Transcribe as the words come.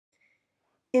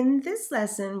In this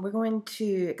lesson, we're going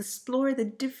to explore the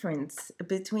difference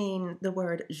between the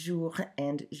word jour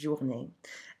and journée,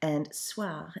 and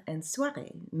soir and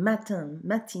soirée, matin,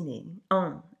 matinée,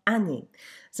 année.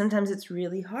 Sometimes it's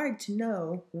really hard to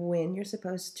know when you're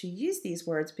supposed to use these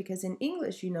words because in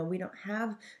English, we don't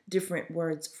have different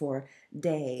words for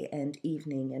day and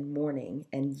evening and morning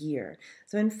and year.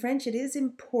 So in French, it is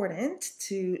important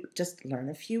to just learn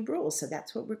a few rules. So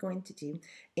that's what we're going to do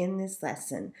in this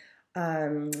lesson.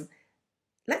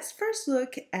 Let's first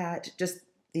look at just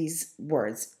these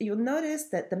words. You'll notice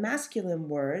that the masculine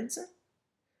words,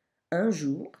 un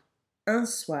jour, un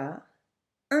soir,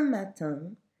 un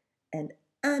matin, and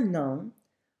un an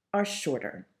are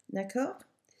shorter. D'accord?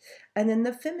 And then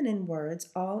the feminine words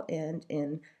all end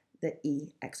in the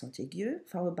I accent aigu,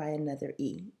 followed by another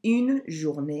I. Une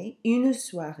journée, une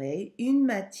soirée, une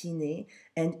matinée,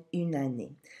 and une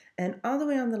année. And all the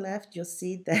way on the left, you'll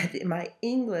see that in my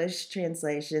English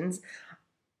translations,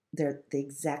 they're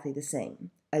exactly the same.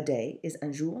 A day is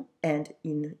un jour and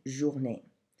une journée.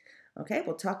 Okay,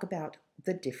 we'll talk about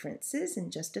the differences in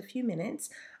just a few minutes.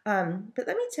 But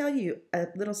let me tell you a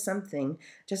little something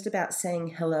just about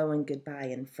saying hello and goodbye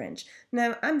in French.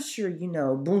 Now, I'm sure you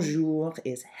know bonjour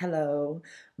is hello.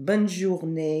 Bonne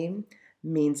journée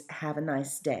means have a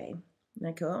nice day.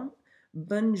 D'accord?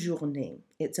 Bonne journée.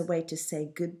 It's a way to say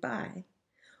goodbye.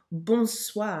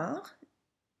 Bonsoir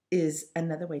is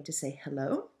another way to say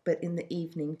hello, but in the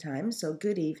evening time, so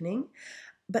good evening.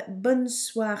 But bonne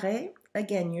soirée,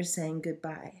 again, you're saying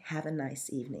goodbye. Have a nice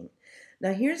evening.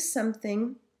 Now, here's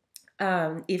something.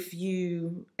 If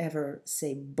you ever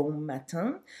say bon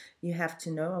matin, you have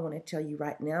to know, I want to tell you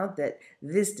right now that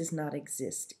this does not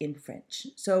exist in French.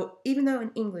 So even though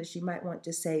in English you might want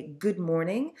to say good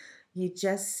morning, you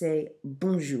just say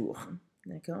bonjour.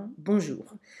 D'accord?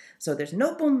 Bonjour. So there's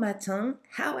no bon matin.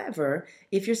 However,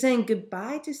 if you're saying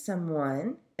goodbye to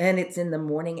someone and it's in the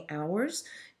morning hours,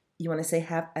 you want to say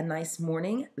have a nice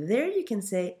morning, there you can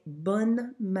say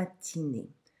bonne matinée.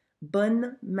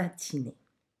 Bonne matinée.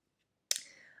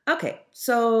 Okay,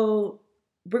 so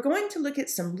we're going to look at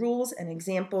some rules and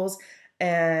examples.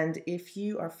 And if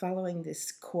you are following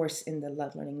this course in the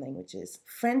Love Learning Languages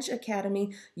French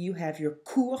Academy, you have your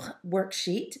cours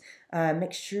worksheet.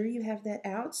 Make sure you have that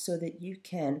out so that you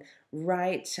can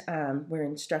write, we're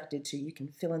instructed to, you can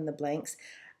fill in the blanks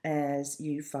as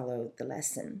you follow the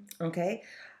lesson, okay?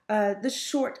 The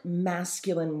short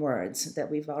masculine words that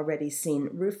we've already seen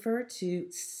refer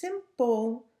to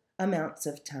simple amounts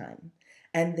of time,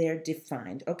 and they're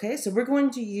defined, okay? So we're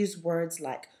going to use words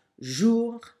like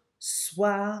jour,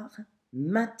 soir,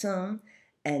 matin,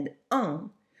 and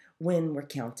un when we're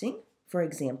counting, for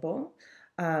example.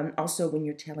 Also, when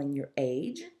you're telling your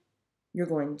age, you're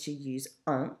going to use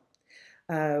un.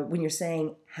 When you're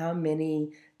saying how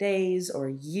many days or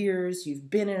years you've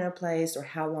been in a place or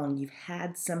how long you've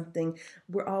had something,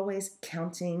 we're always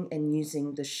counting and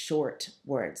using the short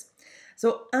words.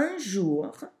 So un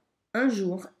jour,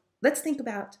 let's think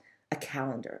about a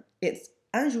calendar.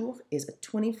 Un jour is a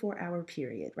 24-hour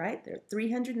period, right? There are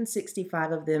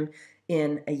 365 of them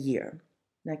in a year.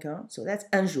 D'accord? So that's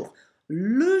un jour.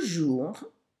 Le jour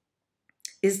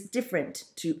is different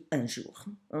to un jour,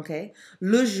 okay?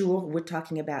 Le jour, we're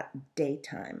talking about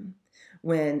daytime.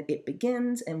 When it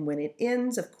begins and when it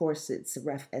ends, of course, it's a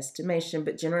rough estimation,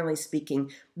 but generally speaking,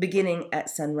 beginning at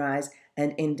sunrise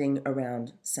and ending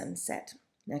around sunset.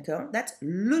 D'accord? That's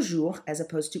le jour as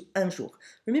opposed to un jour.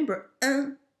 Remember,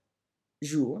 un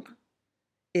jour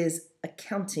is a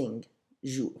counting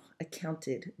jour, a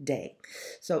counted day.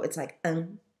 So it's like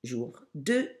un jour,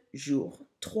 deux jours,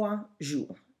 trois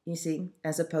jours, you see,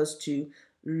 as opposed to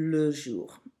le jour.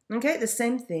 Okay, the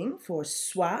same thing for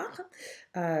soir.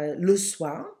 Le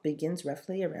soir begins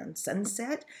roughly around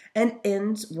sunset and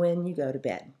ends when you go to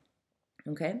bed.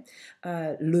 Okay,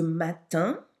 le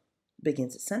matin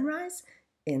begins at sunrise,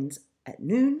 ends at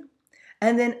noon.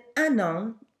 And then un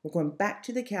an, we're going back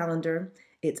to the calendar,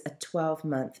 it's a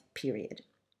 12-month period.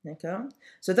 Okay?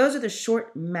 So those are the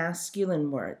short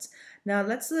masculine words. Now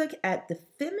let's look at the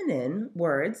feminine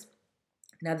words.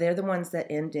 Now they're the ones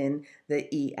that end in the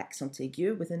I accent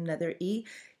aigu with another I.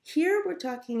 Here we're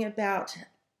talking about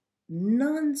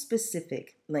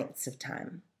non-specific lengths of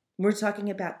time. We're talking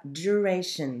about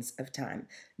durations of time,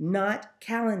 not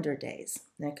calendar days.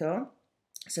 D'accord?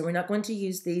 So we're not going to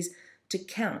use these to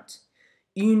count.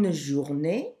 Une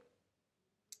journée,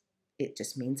 it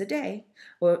just means a day.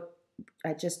 Well,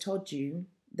 I just told you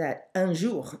that un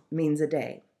jour means a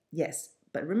day. Yes,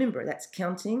 but remember, that's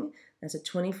counting. That's a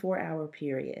 24-hour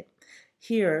period.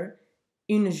 Here,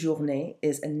 Une journée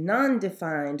is a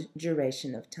non-defined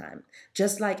duration of time,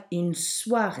 just like une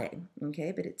soirée,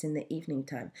 okay, but it's in the evening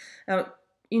time. Now,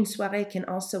 une soirée can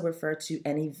also refer to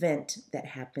an event that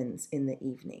happens in the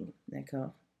evening,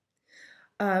 d'accord?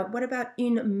 What about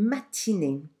une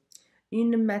matinée?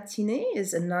 Une matinée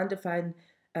is a non-defined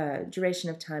duration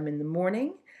of time in the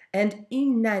morning, and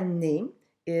une année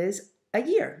is a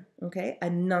year, okay? A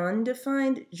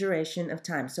non-defined duration of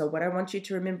time. So what I want you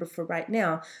to remember for right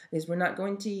now is we're not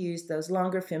going to use those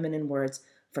longer feminine words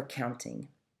for counting.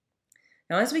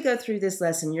 Now, as we go through this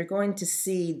lesson, you're going to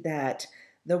see that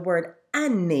the word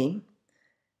année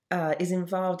is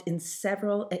involved in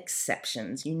several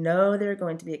exceptions. You know there are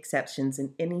going to be exceptions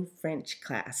in any French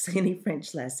class, any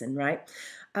French lesson, right?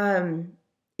 In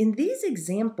these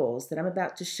examples that I'm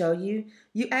about to show you,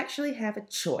 you actually have a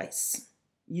choice.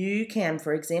 You can,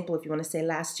 for example, if you want to say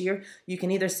last year, you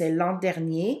can either say l'an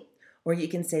dernier or you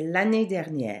can say l'année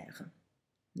dernière.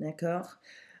 D'accord?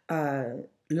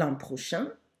 L'an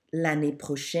prochain, l'année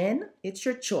prochaine, it's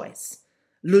your choice.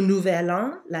 Le nouvel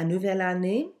an, la nouvelle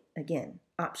année, again,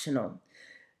 optional.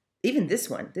 Even this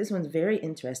one's very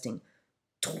interesting.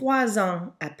 3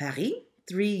 ans à Paris,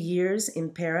 3 years in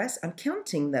Paris. I'm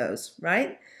counting those,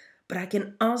 right? But I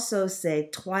can also say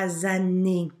 3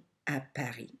 années à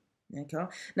Paris. Okay?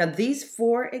 Now, these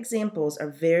 4 examples are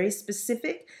very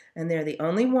specific, and they're the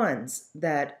only ones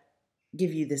that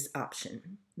give you this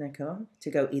option, okay, to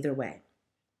go either way.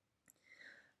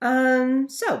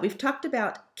 So we've talked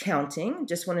about counting.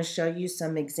 Just want to show you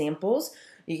some examples.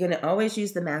 You're going to always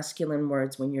use the masculine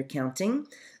words when you're counting.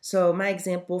 So my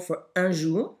example for un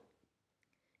jour,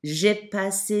 j'ai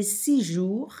passé 6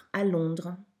 jours à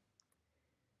Londres.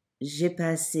 J'ai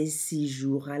passé 6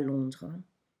 jours à Londres.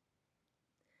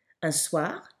 Un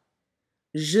soir,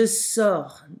 je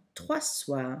sors 3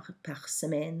 soirs par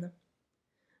semaine.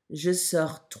 Je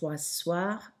sors 3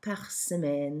 soirs par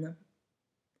semaine.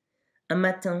 Un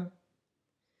matin,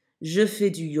 je fais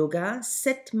du yoga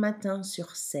 7 matins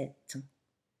sur 7.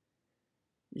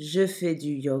 Je fais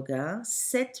du yoga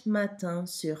 7 matins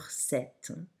sur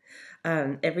 7.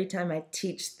 Every time I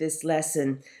teach this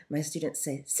lesson, my students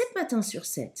say, 7 matins sur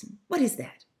 7. What is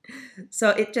that? So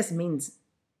it just means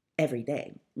every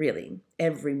day, really,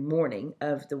 every morning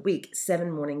of the week,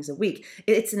 7 mornings a week.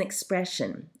 It's an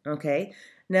expression, okay?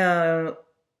 Now,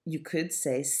 you could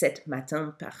say 7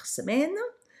 matins par semaine,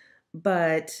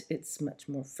 but it's much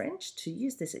more French to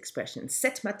use this expression,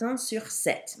 7 matins sur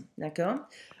 7, d'accord?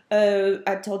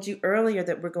 I told you earlier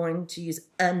that we're going to use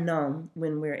un an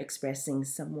when we're expressing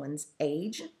someone's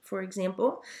age, for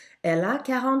example. Elle a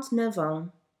 49 ans.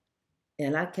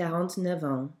 Elle a 49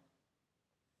 ans.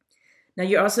 Now,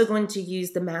 you're also going to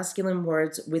use the masculine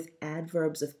words with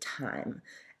adverbs of time.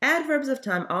 Adverbs of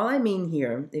time, all I mean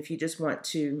here, if you just want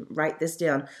to write this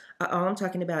down, all I'm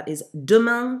talking about is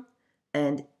demain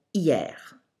and hier.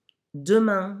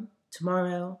 Demain,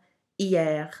 tomorrow,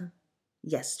 hier,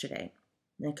 yesterday.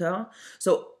 D'accord?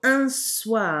 So, un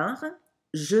soir,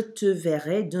 je te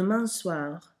verrai demain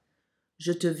soir.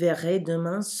 Je te verrai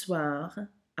demain soir.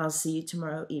 I'll see you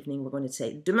tomorrow evening. We're going to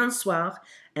say demain soir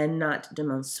and not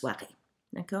demain soirée.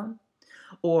 D'accord?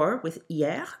 Or with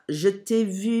hier, je t'ai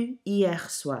vu hier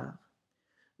soir.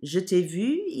 Je t'ai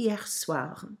vu hier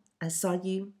soir. I saw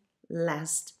you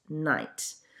last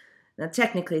night. Now,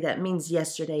 technically, that means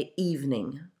yesterday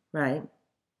evening, right?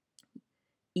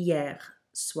 Hier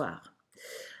soir.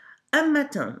 Un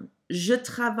matin, je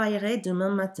travaillerai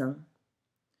demain matin.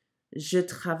 Je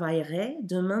travaillerai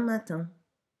demain matin.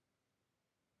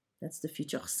 That's the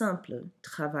future simple,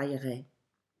 travaillerai.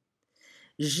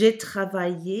 J'ai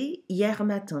travaillé hier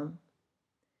matin.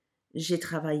 J'ai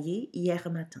travaillé hier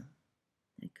matin.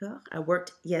 D'accord? I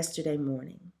worked yesterday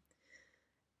morning.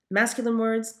 Masculine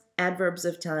words, adverbs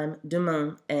of time,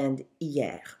 demain and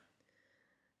hier.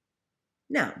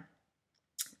 Now,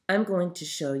 I'm going to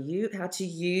show you how to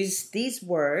use these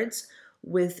words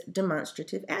with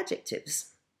demonstrative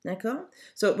adjectives. D'accord?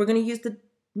 So we're going to use the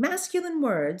masculine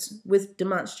words with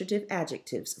demonstrative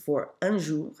adjectives for un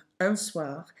jour, un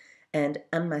soir, and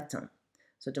un matin.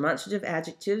 So demonstrative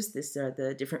adjectives, these are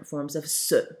the different forms of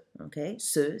ce. Okay?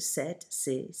 Ce, cette,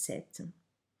 c'est, cette.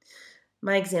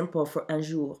 My example for un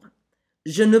jour.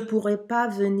 Je ne pourrai pas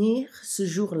venir ce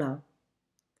jour-là.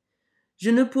 Je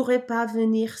ne pourrai pas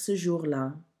venir ce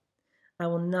jour-là. I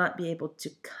will not be able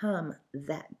to come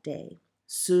that day.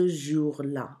 Ce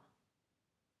jour-là.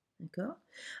 D'accord?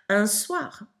 Un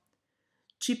soir.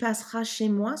 Tu passeras chez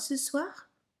moi ce soir?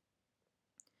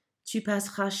 Tu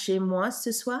passeras chez moi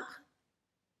ce soir?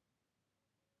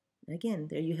 Again,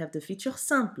 there you have the future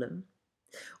simple.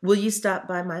 Will you stop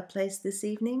by my place this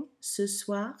evening? Ce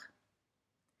soir?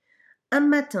 un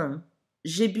matin.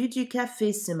 J'ai bu du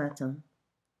café ce matin.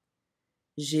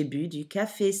 J'ai bu du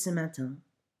café ce matin.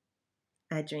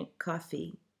 I drank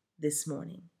coffee this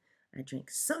morning. I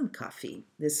drank some coffee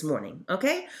this morning.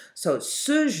 Okay? So,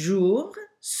 ce jour,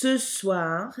 ce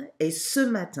soir, et ce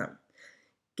matin.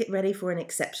 Get ready for an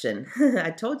exception.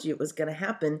 I told you it was going to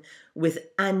happen with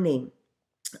année.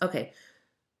 Okay.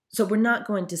 So, we're not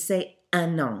going to say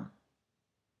un an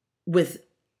with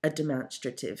a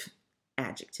demonstrative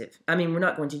adjective. I mean, we're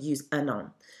not going to use un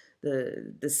an,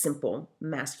 the simple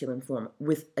masculine form,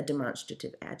 with a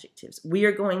demonstrative adjectives. We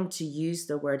are going to use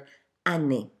the word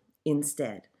année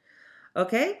instead.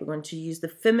 Okay, we're going to use the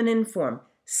feminine form,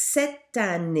 cette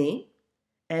année,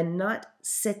 and not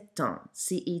sept ans,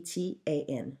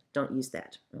 C-E-T-A-N. Don't use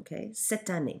that, okay? Cette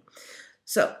année.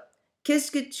 So,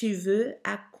 qu'est-ce que tu veux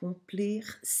accomplir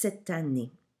cette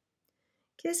année?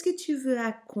 Qu'est-ce que tu veux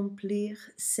accomplir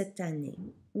cette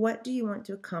année? What do you want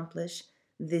to accomplish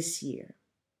this year?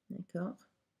 D'accord?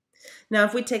 Now,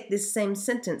 if we take this same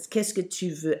sentence, qu'est-ce que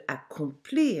tu veux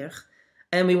accomplir?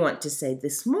 And we want to say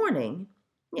this morning,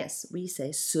 yes, we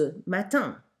say ce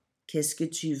matin. Qu'est-ce que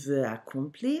tu veux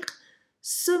accomplir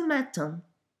ce matin?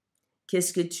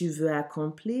 Qu'est-ce que tu veux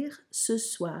accomplir ce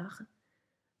soir?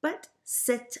 But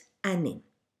cette année.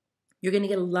 You're going to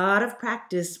get a lot of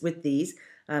practice with these.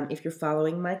 If you're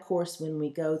following my course when we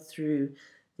go through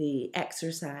the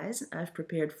exercise I've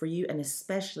prepared for you, and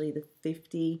especially the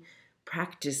 50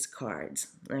 practice cards.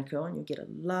 Okay, and you'll get a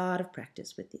lot of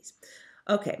practice with these.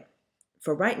 Okay,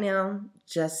 for right now,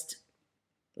 just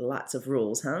lots of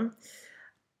rules, huh?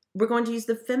 We're going to use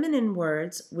the feminine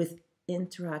words with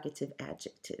interrogative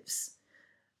adjectives.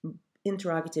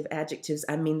 Interrogative adjectives,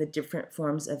 I mean the different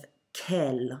forms of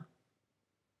quel.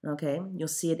 Okay, you'll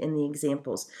see it in the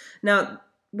examples. Now,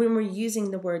 when we're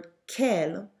using the word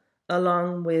quel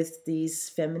along with these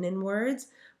feminine words,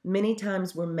 many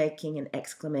times we're making an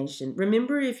exclamation.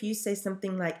 Remember, if you say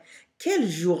something like, quelle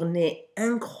journée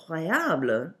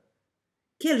incroyable,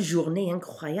 quelle journée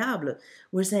incroyable,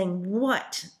 we're saying,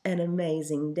 what an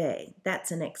amazing day.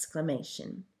 That's an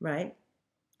exclamation, right?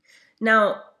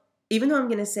 Now, even though I'm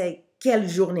going to say, quelle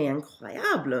journée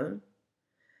incroyable,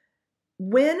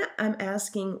 when I'm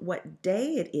asking what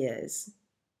day it is,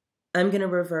 I'm going to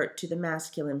revert to the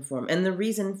masculine form. And the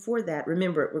reason for that,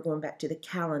 remember, we're going back to the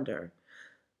calendar,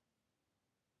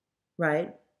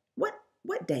 right?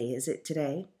 What day is it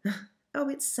today? Oh,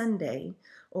 it's Sunday.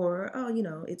 Or,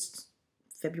 oh, it's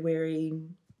February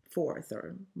 4th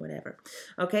or whatever.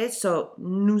 Okay, so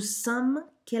nous sommes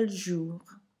quel jour?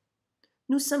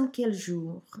 Nous sommes quel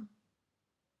jour?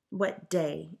 What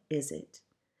day is it?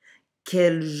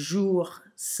 Quel jour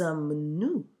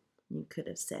sommes-nous? You could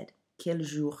have said, quel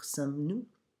jour sommes-nous?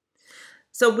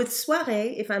 So with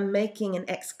soirée, if I'm making an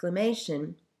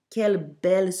exclamation, quelle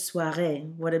belle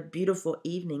soirée, what a beautiful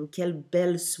evening, quelle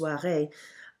belle soirée,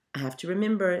 I have to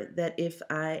remember that if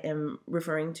I am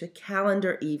referring to a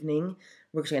calendar evening,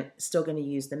 we're still going to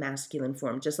use the masculine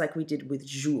form, just like we did with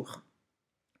jour.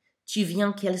 Tu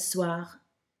viens quel soir?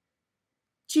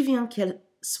 Tu viens quel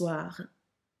soir?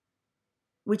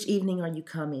 Which evening are you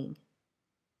coming?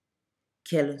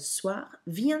 Quel soir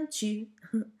viens-tu?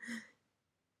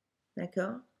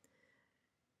 D'accord?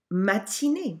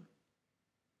 Matinée.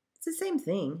 It's the same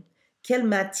thing. Quelle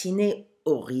matinée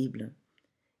horrible.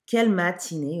 Quelle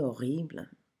matinée horrible.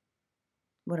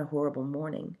 What a horrible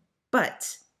morning.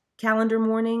 But, calendar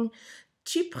morning,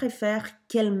 tu préfères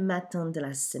quel matin de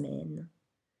la semaine?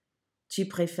 Tu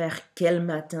préfères quel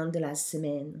matin de la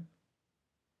semaine?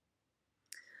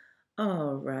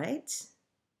 All right.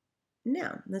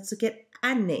 Now, let's look at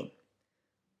année.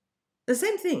 The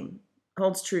same thing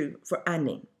holds true for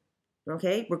année.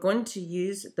 Okay? We're going to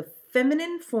use the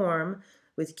feminine form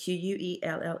with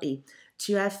Q-U-E-L-L-E.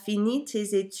 Tu as fini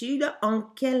tes études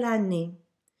en quelle année?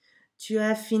 Tu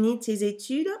as fini tes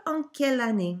études en quelle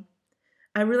année?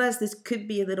 I realize this could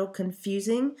be a little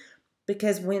confusing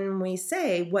because when we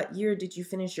say, what year did you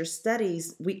finish your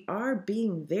studies, we are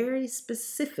being very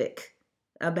specific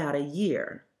about a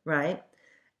year, right?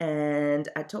 And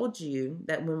I told you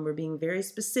that when we're being very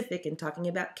specific and talking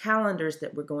about calendars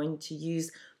that we're going to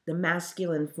use the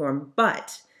masculine form.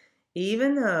 But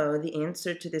even though the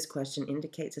answer to this question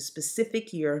indicates a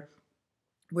specific year,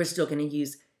 we're still going to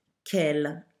use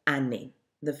quelle année,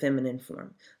 the feminine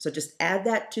form. So just add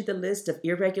that to the list of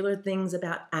irregular things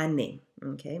about année,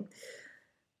 okay?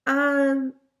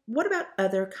 What about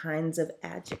other kinds of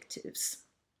adjectives?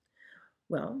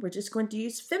 Well, we're just going to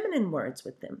use feminine words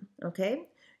with them, okay?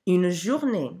 Une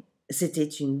journée,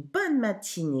 c'était une bonne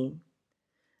matinée.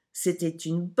 C'était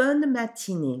une bonne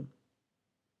matinée.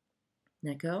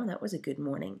 D'accord? That was a good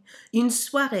morning. Une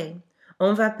soirée.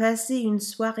 On va passer une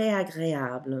soirée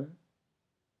agréable.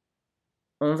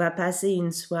 On va passer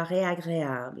une soirée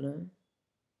agréable.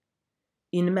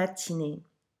 Une matinée.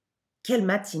 Quelle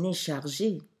matinée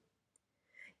chargée!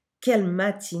 Quelle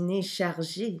matinée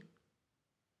chargée!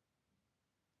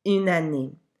 Une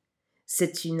année.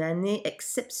 C'est une année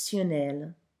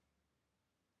exceptionnelle.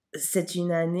 C'est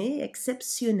une année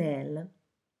exceptionnelle.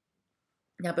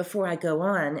 Now, before I go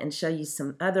on and show you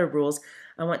some other rules,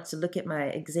 I want to look at my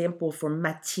example for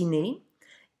matinée.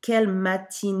 Quelle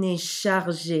matinée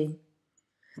chargée.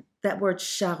 That word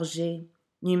chargé,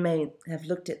 you may have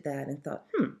looked at that and thought,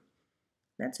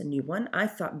 that's a new one. I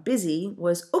thought busy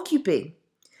was occupé.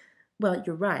 Well,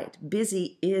 you're right.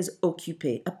 Busy is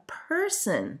occupé. A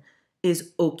person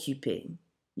is occupé.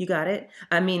 You got it?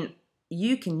 I mean,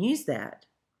 you can use that,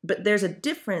 but there's a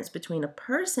difference between a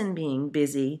person being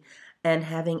busy and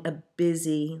having a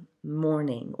busy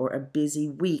morning or a busy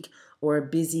week or a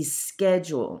busy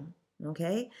schedule,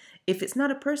 okay? If it's not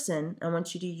a person, I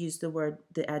want you to use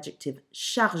the adjective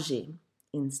chargé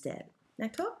instead.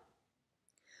 D'accord?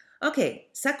 Okay,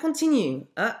 ça continue.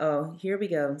 Uh-oh, here we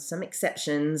go. Some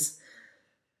exceptions.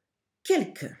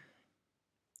 Quelques.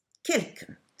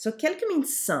 Quelques. So quelques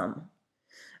means some.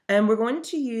 And we're going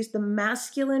to use the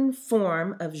masculine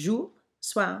form of jour,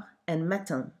 soir, and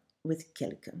matin with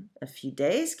quelques. A few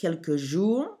days, quelques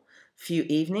jours, few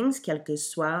evenings, quelques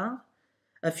soirs,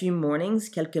 a few mornings,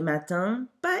 quelques matins,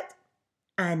 but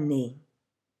année.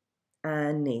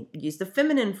 Année. Use the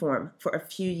feminine form for a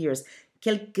few years.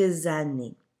 Quelques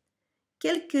années.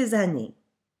 Quelques années.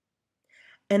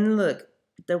 And look,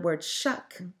 the word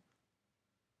chaque.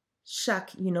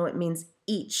 Chaque, you know, it means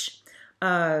each.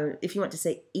 If you want to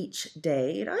say each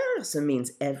day, it also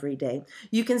means every day.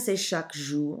 You can say chaque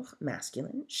jour,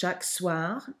 masculine, chaque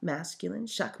soir, masculine,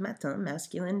 chaque matin,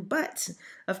 masculine, but,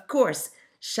 of course,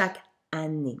 chaque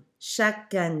année.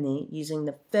 Chaque année, using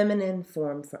the feminine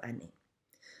form for année.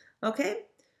 Okay?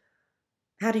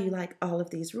 How do you like all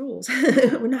of these rules?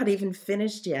 We're not even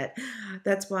finished yet.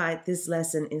 That's why this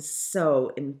lesson is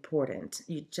so important.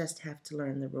 You just have to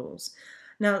learn the rules.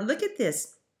 Now, look at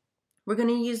this. We're going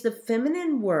to use the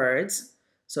feminine words,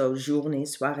 so journée,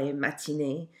 soirée,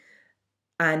 matinée,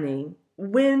 année,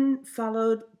 when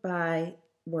followed by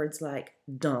words like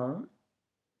dans,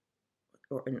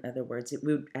 or in other words, it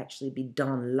would actually be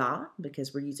dans la,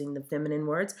 because we're using the feminine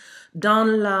words, dans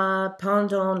la,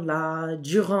 pendant la,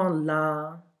 durant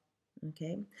la.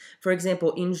 Okay? For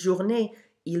example, une journée,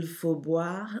 il faut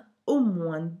boire au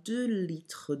moins 2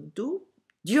 litres d'eau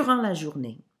durant la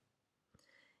journée.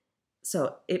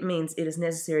 So it means it is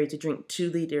necessary to drink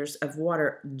 2 liters of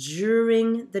water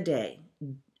during the day.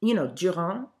 You know,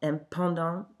 durant and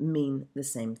pendant mean the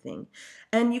same thing.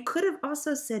 And you could have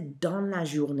also said dans la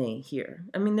journée here.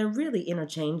 I mean, they're really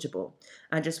interchangeable.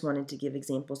 I just wanted to give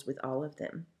examples with all of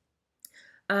them.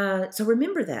 So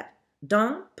remember that.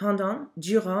 Dans, pendant,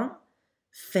 durant,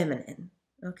 feminine.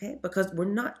 Okay? Because we're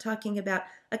not talking about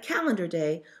a calendar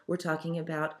day. We're talking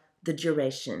about the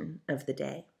duration of the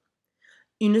day.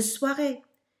 Une soirée.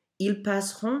 Ils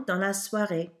passeront dans la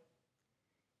soirée.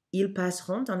 Ils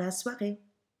passeront dans la soirée.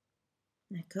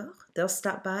 D'accord? They'll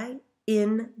stop by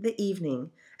in the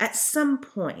evening at some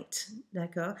point.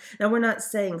 D'accord? Now, we're not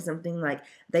saying something like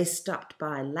they stopped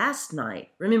by last night.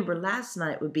 Remember, last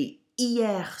night would be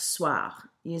hier soir,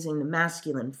 using the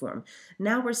masculine form.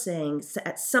 Now we're saying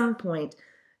at some point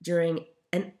during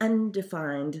an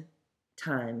undefined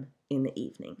time in the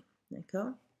evening.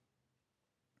 D'accord?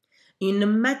 Une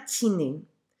matinée.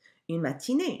 Une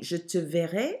matinée. Je te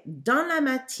verrai dans la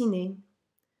matinée.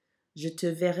 Je te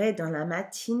verrai dans la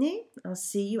matinée. I'll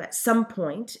see you at some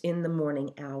point in the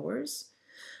morning hours.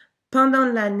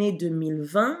 Pendant l'année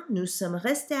 2020, nous sommes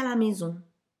restés à la maison.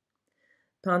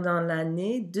 Pendant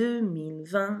l'année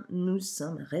 2020, nous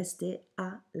sommes restés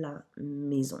à la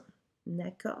maison.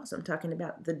 D'accord? So I'm talking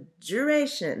about the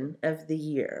duration of the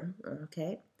year.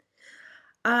 Okay?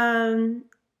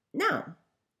 Now,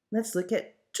 let's look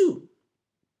at tout.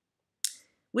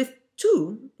 With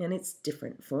tout and its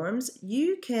different forms,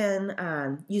 you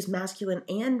can use masculine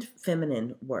and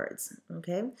feminine words,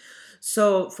 okay?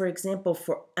 So, for example,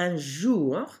 for un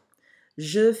jour,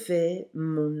 je fais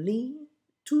mon lit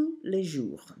tous les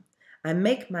jours. I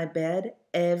make my bed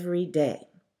every day.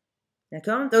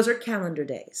 D'accord? Those are calendar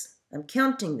days. I'm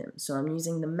counting them, so I'm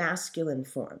using the masculine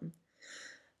form.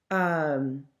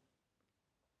 But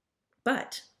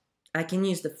I can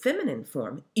use the feminine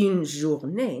form, une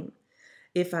journée,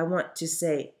 if I want to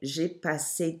say, j'ai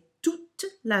passé toute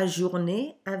la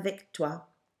journée avec toi.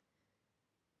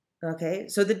 Okay,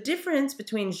 so the difference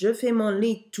between je fais mon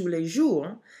lit tous les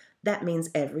jours, that means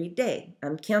every day.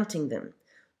 I'm counting them.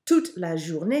 Toute la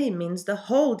journée means the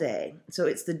whole day. So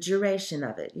it's the duration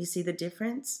of it. You see the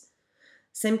difference?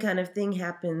 Same kind of thing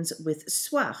happens with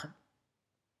soir.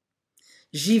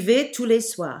 J'y vais tous les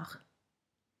soirs.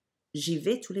 J'y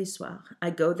vais tous les soirs. I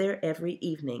go there every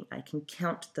evening. I can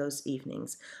count those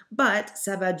evenings. But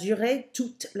ça va durer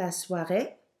toute la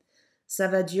soirée. Ça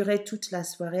va durer toute la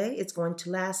soirée. It's going to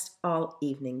last all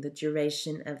evening, the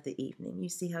duration of the evening. You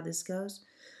see how this goes?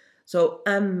 So,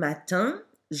 un matin,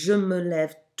 je me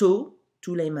lève tôt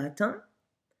tous les matins.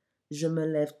 Je me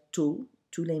lève tôt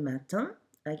tous les matins.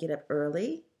 I get up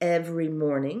early every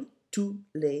morning, tous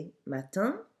les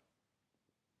matins.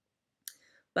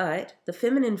 But the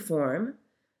feminine form,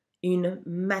 une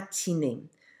matinée.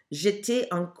 J'étais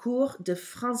en cours de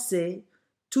français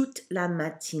toute la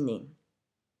matinée.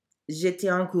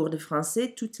 J'étais en cours de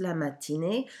français toute la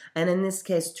matinée. And in this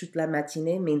case, toute la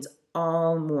matinée means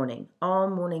all morning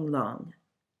long.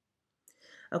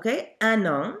 Okay, un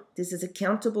an, this is a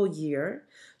countable year.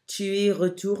 Tu y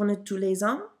retournes tous les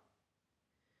ans?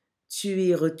 Tu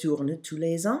y retournes tous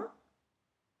les ans?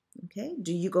 Okay,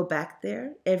 do you go back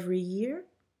there every year?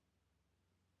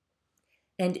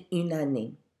 And une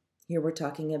année. Here we're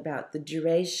talking about the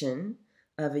duration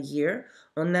of a year.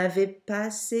 On avait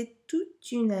passé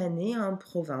toute une année en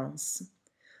Provence.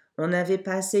 On avait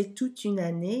passé toute une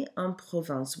année en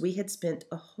Provence. We had spent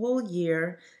a whole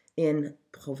year in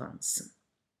Provence.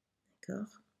 D'accord?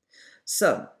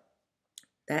 So,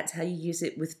 that's how you use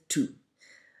it with tout.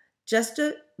 Just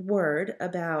a word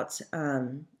about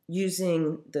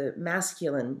using the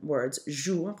masculine words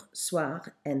jour,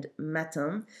 soir, and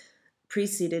matin,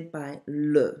 preceded by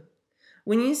le.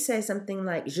 When you say something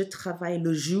like je travaille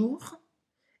le jour,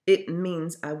 it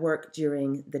means I work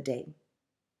during the day.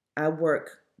 I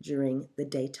work during the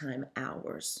daytime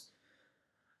hours.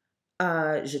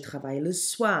 Je travaille le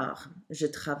soir. Je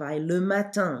travaille le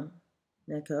matin.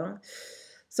 D'accord?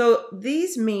 So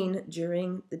these mean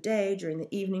during the day, during the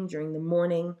evening, during the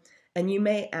morning. And you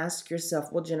may ask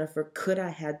yourself, well, Jennifer, could I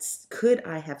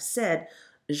have said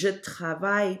je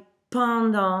travaille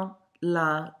pendant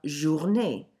la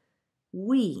journée?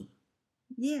 Oui.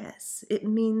 Yes, it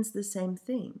means the same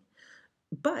thing.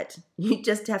 But you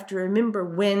just have to remember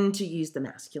when to use the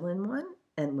masculine one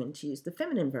and when to use the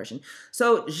feminine version.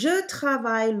 So, je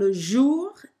travaille le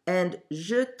jour and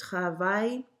je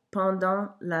travaille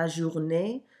pendant la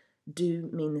journée do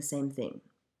mean the same thing.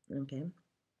 Okay.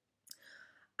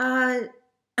 Un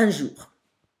jour,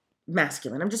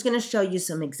 masculine. I'm just going to show you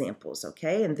some examples,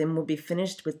 okay? And then we'll be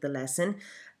finished with the lesson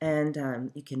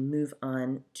and you can move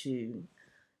on to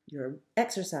your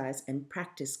exercise and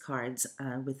practice cards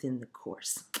within the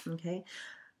course, okay?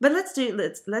 But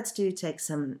let's take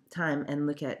some time and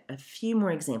look at a few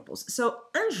more examples. So,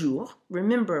 un jour,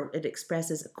 remember it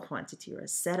expresses a quantity or a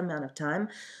set amount of time.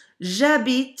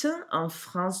 J'habite en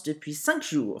France depuis 5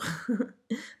 jours.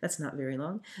 That's not very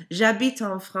long. J'habite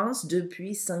en France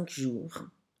depuis 5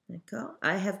 jours. D'accord?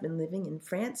 I have been living in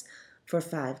France for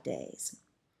 5 days.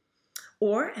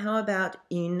 Or how about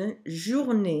une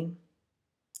journée?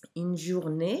 Une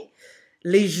journée,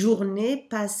 les journées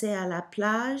passées à la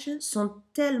plage sont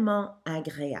tellement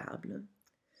agréables.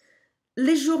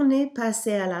 Les journées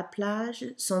passées à la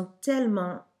plage sont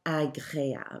tellement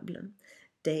agréables.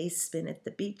 Days spent at the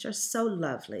beach are so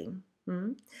lovely.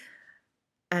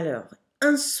 Alors,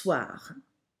 un soir,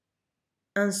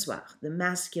 the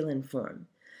masculine form.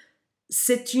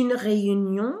 C'est une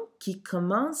réunion qui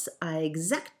commence à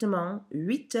exactement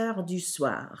 8 heures du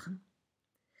soir.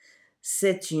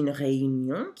 C'est une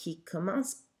réunion qui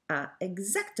commence à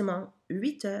exactement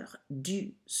 8 heures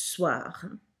du soir.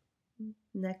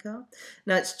 D'accord?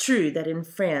 Now, it's true that in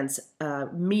France, a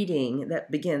meeting that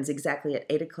begins exactly at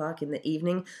 8 o'clock in the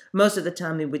evening, most of the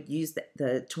time we would use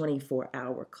the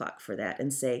 24-hour clock for that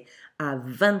and say à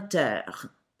 20 heures.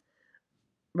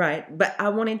 Right? But I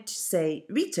wanted to say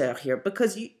 8 heures here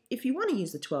because if you want to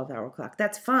use the 12-hour clock,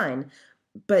 that's fine.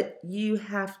 But you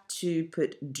have to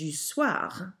put du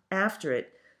soir after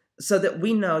it so that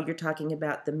we know you're talking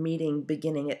about the meeting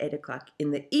beginning at 8 o'clock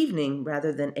in the evening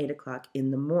rather than 8 o'clock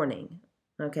in the morning.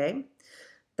 Okay?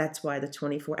 That's why the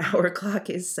 24-hour clock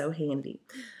is so handy.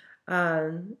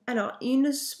 Alors,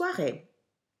 une soirée.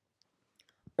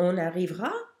 On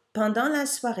arrivera pendant la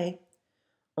soirée.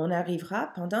 On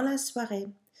arrivera pendant la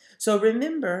soirée. So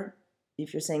remember,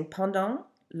 if you're saying pendant,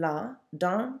 la,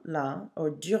 dans la, or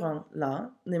durant la,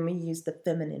 then we use the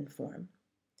feminine form.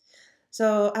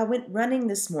 So, I went running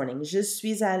this morning. Je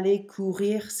suis allée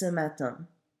courir ce matin.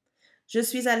 Je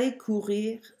suis allée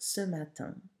courir ce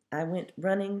matin. I went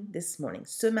running this morning.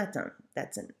 Ce matin,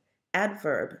 that's an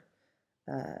adverb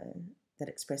that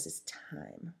expresses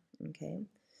time, okay?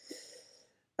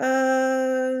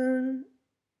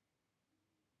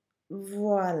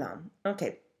 Voilà. OK.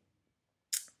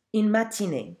 Une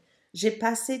matinée. J'ai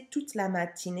passé toute la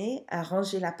matinée à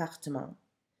ranger l'appartement.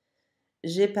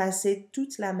 J'ai passé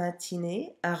toute la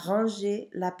matinée à ranger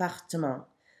l'appartement.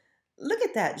 Look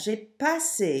at that. J'ai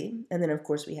passé, and then of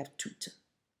course we have toute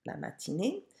la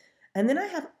matinée, and then I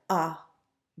have a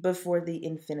before the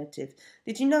infinitive.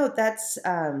 Did you know that's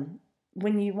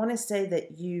when you want to say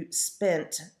that you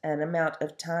spent an amount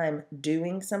of time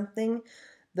doing something,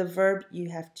 the verb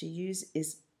you have to use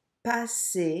is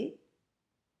passer,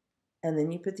 and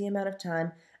then you put the amount of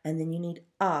time, and then you need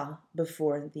a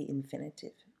before the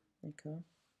infinitive. D'accord?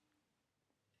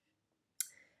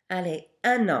 Allez,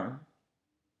 un an.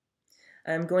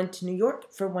 I'm going to New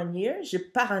York for 1 year. Je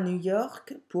pars à New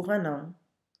York pour un an.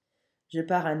 Je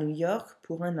pars à New York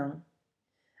pour un an.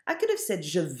 I could have said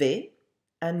je vais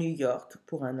à New York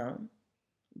pour un an,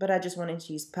 but I just wanted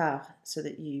to use pars so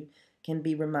that you can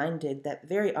be reminded that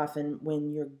very often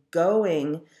when you're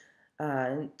going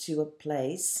to a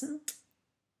place,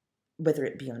 whether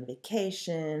it be on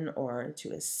vacation or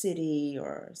to a city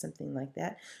or something like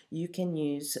that, you can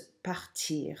use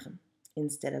partir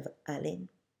instead of aller.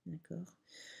 D'accord?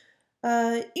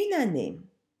 Une année,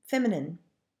 féminine.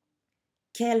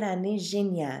 Quelle année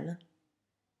géniale.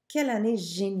 Quelle année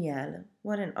géniale.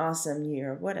 What an awesome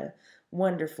year. What a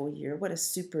wonderful year. What a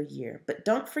super year. But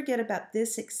don't forget about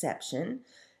this exception.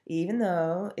 Even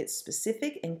though it's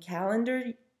specific and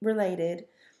calendar related,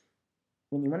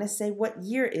 when you want to say what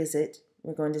year is it,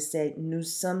 we're going to say nous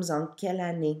sommes en quelle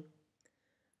année.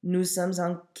 Nous sommes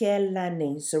en quelle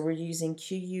année. So we're using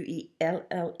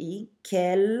Q-U-E-L-L-E,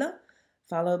 quelle,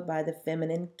 followed by the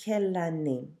feminine quelle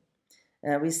année.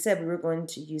 We said we were going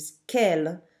to use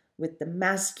quelle with the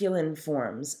masculine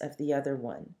forms of the other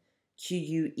one.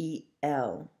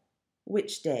 Q-U-E-L.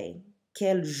 Which day?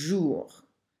 Quel jour?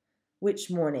 Which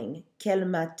morning? Quel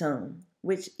matin?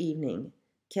 Which evening?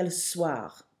 Quel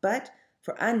soir? But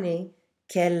for année,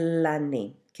 quelle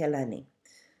année? Quelle année?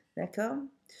 D'accord?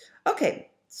 Okay,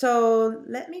 so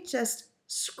let me just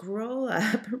scroll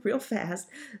up real fast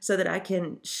so that I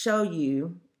can show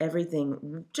you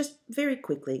everything just very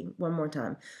quickly one more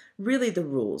time. Really, the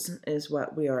rules is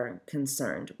what we are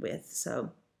concerned with.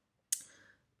 So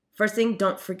first thing,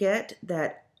 don't forget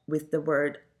that with the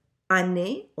word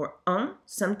année or un,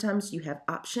 sometimes you have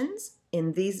options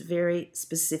in these very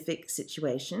specific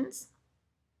situations.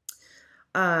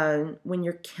 When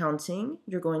you're counting,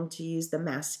 you're going to use the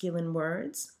masculine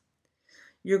words.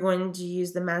 You're going to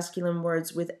use the masculine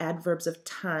words with adverbs of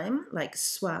time like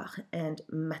soir and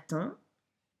matin.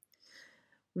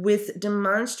 With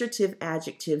demonstrative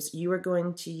adjectives, you are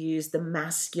going to use the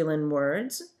masculine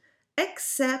words,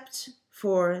 except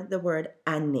for the word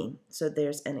année. So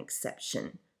there's an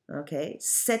exception, okay?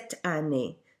 Cette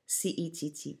année,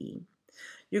 C-E-T-T-E.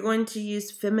 You're going to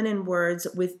use feminine words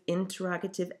with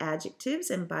interrogative adjectives,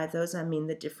 and by those I mean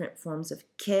the different forms of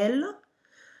quelle,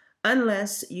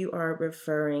 unless you are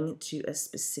referring to a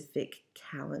specific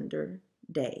calendar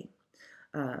day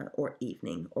or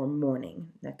evening or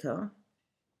morning, d'accord?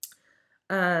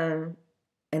 And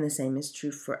the same is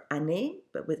true for année,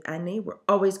 but with année, we're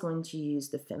always going to use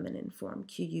the feminine form,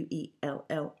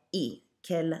 Q-U-E-L-L-E,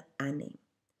 quelle année.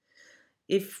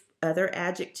 If other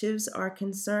adjectives are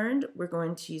concerned, we're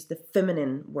going to use the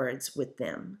feminine words with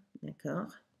them,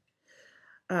 d'accord?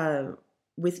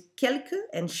 With quelque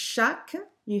and chaque,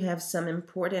 you have some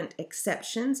important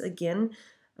exceptions, again,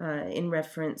 in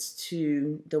reference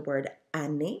to the word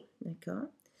année, d'accord?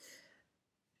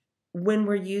 When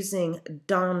we're using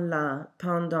dans la,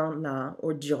 pendant la,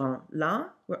 or durant la,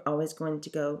 we're always going to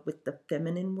go with the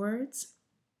feminine words.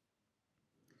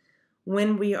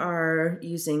 When we are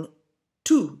using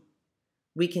tout,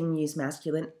 we can use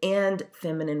masculine and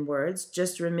feminine words,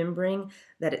 just remembering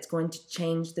that it's going to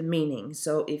change the meaning.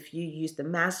 So if you use the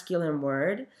masculine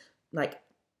word, like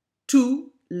tous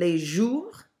les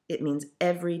jours, it means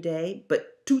every day,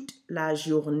 but toute la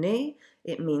journée,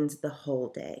 it means the whole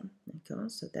day. Okay?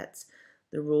 So that's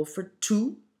the rule for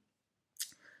tout.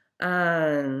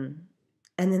 And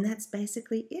then that's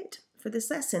basically it for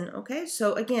this lesson, okay?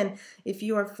 So again, if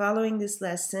you are following this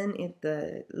lesson in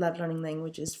the Love Learning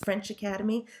Languages French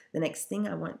Academy, the next thing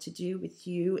I want to do with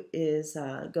you is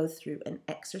go through an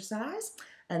exercise,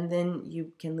 and then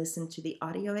you can listen to the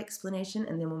audio explanation,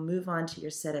 and then we'll move on to your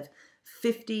set of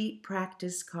 50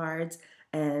 practice cards,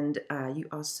 and you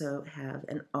also have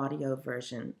an audio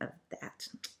version of that,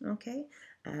 okay?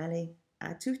 Allez,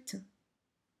 à toutes!